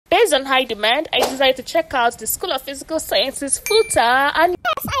Studies on high demand, I decided to check out the School of Physical Sciences Futa, and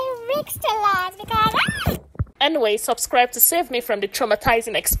yes, I risked a lot because anyway, subscribe to save me from the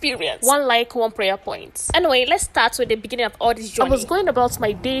traumatizing experience. 1 like, 1 prayer point. Anyway, let's start with the beginning of all this journey. I was going about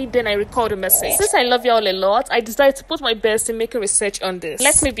my day, then I recorded a message. Since I love y'all a lot, I decided to put my best in making research on this.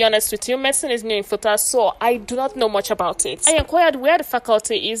 Let me be honest with you, medicine is new in Futa, so I do not know much about it. I inquired where the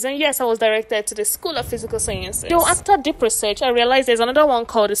faculty is, and yes, I was directed to the School of Physical Sciences. Though after deep research, I realized there's another one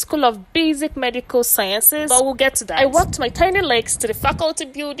called the School of Basic Medical Sciences, but we'll get to that. I walked my tiny legs to the faculty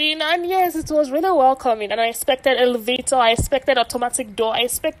building, and yes, it was really welcoming, and I expected elevator, I expected automatic door, I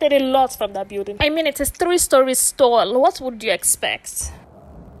expected a lot from that building. I mean, it is 3-story tall. What would you expect?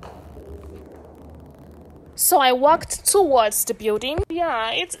 So I walked towards the building.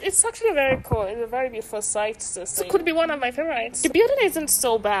 Yeah, it's actually very cool. It's a very beautiful sight to see. It could be one of my favorites. The building isn't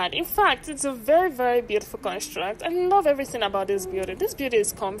so bad. In fact, it's a very, very beautiful construct. I love everything about this building. This building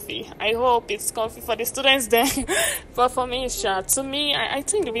is comfy. I hope it's comfy for the students there. But for me, it's short. To me, I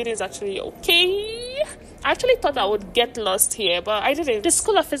think the building is actually okay. I actually thought I would get lost here, but I didn't. The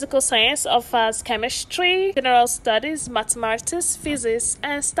School of Physical Science offers chemistry, general studies, mathematics, physics,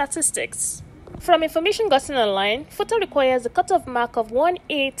 and statistics. From information gotten online, Futa requires a cutoff mark of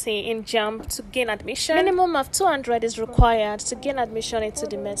 180 in JAMB to gain admission. Minimum of 200 is required to gain admission into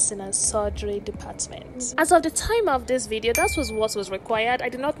the medicine and surgery department. As of the time of this video, that was what was required. I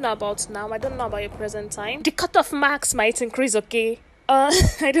do not know about now. I don't know about your present time. The cutoff marks might increase, okay?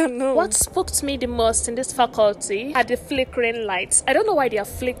 I don't know. What spoke to me the most in this faculty are the flickering lights. I don't know why they are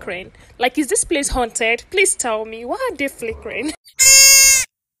flickering. Like, is this place haunted? Please tell me, why are they flickering?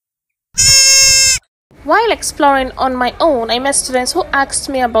 While exploring on my own, I met students who asked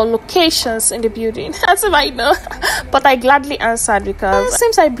me about locations in the building. As if I know. But I gladly answered because it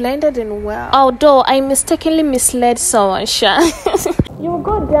seems I blended in well. Although I mistakenly misled someone, sure. You will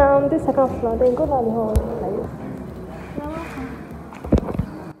go down the 2nd floor, then go down the hall.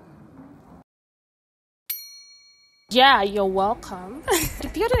 Yeah, you're welcome. The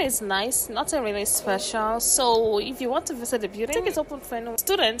building is nice, nothing really special. So if you want to visit the building, I think it's open for any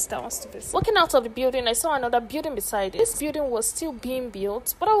students that wants to visit. Walking out of the building, I saw another building beside it. This building was still being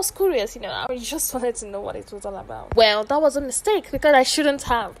built, but I was curious, I just wanted to know what it was all about. Well, that was a mistake because I shouldn't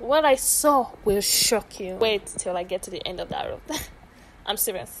have. What I saw will shock you. Wait till I get to the end of that road. I'm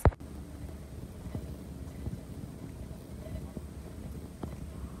serious.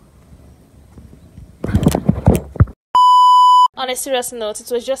 On a serious note, it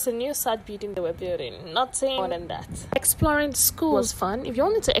was just a new sad building they were building. Nothing more than that. Exploring the school was fun. If you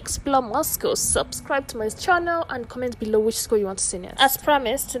wanted to explore more schools, subscribe to my channel and comment below which school you want to see next. As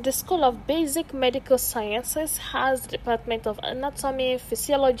promised, the School of Basic Medical Sciences has the Department of Anatomy,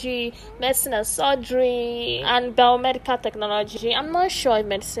 Physiology, Medicine and Surgery, and Biomedical Technology. I'm not sure if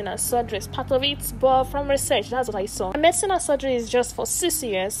Medicine and Surgery is part of it, but from research, that's what I saw. And Medicine and Surgery is just for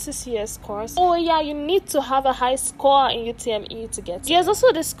CCS course. Oh yeah, you need to have a high score in UTME to get. There's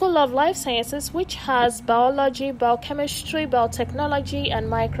also the School of Life Sciences, which has biology, biochemistry, biotechnology,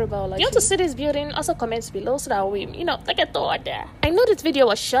 and microbiology. If you want to see this building, also comment below so that we, take a tour there. I know this video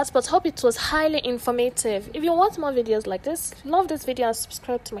was short, but hope it was highly informative. If you want more videos like this, love this video and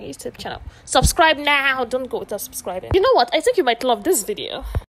subscribe to my YouTube channel. Subscribe now! Don't go without subscribing. You know what? I think you might love this video.